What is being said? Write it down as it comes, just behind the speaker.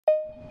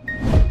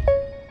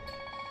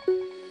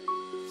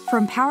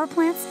From power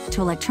plants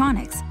to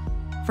electronics,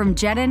 from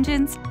jet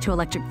engines to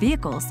electric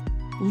vehicles,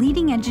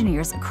 leading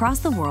engineers across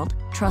the world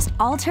trust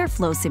Altair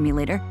Flow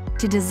Simulator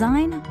to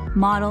design,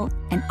 model,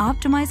 and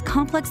optimize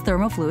complex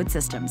thermo-fluid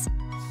systems.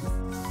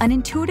 An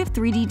intuitive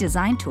 3D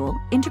design tool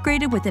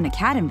integrated within a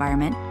CAD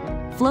environment,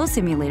 Flow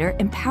Simulator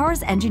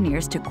empowers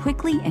engineers to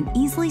quickly and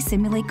easily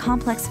simulate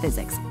complex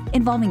physics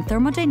involving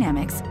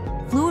thermodynamics,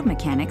 fluid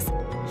mechanics,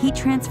 heat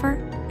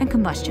transfer, and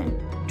combustion,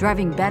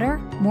 driving better,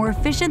 more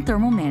efficient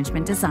thermal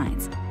management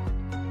designs.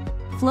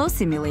 Flow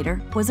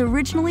Simulator was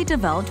originally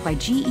developed by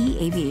GE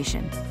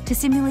Aviation to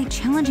simulate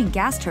challenging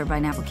gas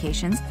turbine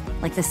applications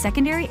like the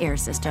secondary air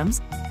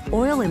systems,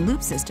 oil and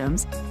lube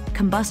systems,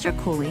 combustor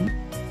cooling,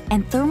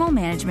 and thermal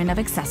management of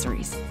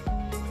accessories.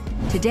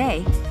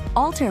 Today,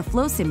 Altair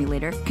Flow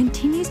Simulator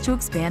continues to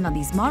expand on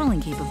these modeling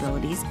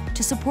capabilities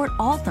to support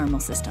all thermal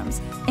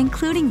systems,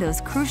 including those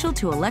crucial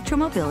to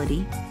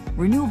electromobility,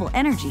 renewable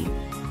energy,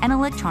 and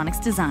electronics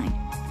design.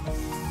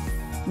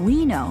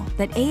 We know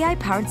that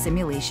AI-powered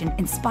simulation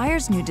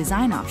inspires new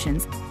design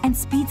options and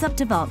speeds up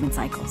development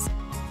cycles.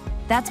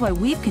 That's why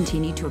we've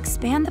continued to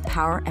expand the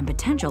power and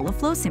potential of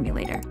Flow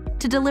Simulator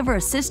to deliver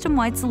a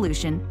system-wide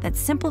solution that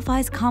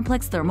simplifies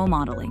complex thermal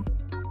modeling.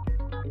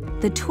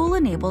 The tool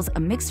enables a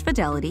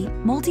mixed-fidelity,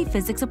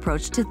 multi-physics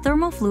approach to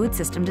thermo-fluid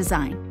system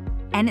design,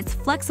 and its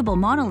flexible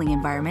modeling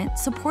environment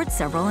supports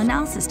several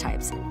analysis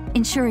types,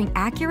 ensuring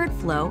accurate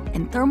flow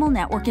and thermal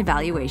network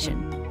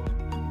evaluation.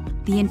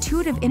 The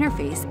intuitive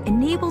interface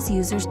enables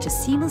users to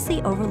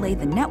seamlessly overlay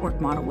the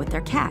network model with their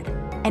CAD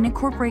and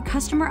incorporate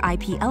customer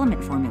IP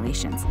element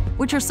formulations,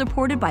 which are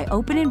supported by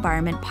open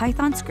environment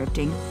Python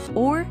scripting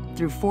or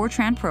through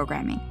Fortran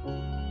programming.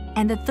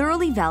 And the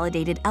thoroughly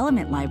validated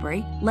element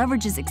library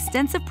leverages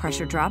extensive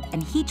pressure drop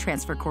and heat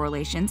transfer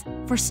correlations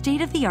for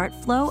state-of-the-art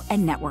flow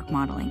and network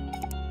modeling.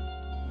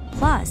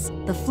 Plus,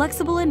 the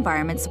flexible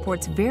environment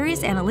supports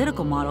various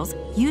analytical models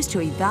used to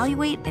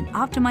evaluate and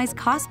optimize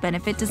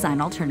cost-benefit design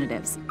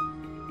alternatives.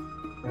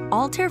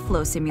 Altair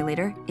Flow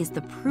Simulator is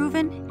the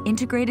proven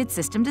integrated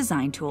system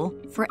design tool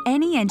for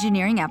any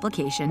engineering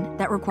application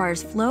that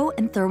requires flow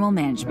and thermal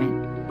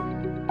management.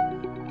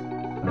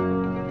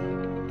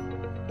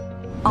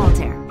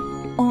 Altair,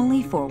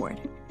 only forward.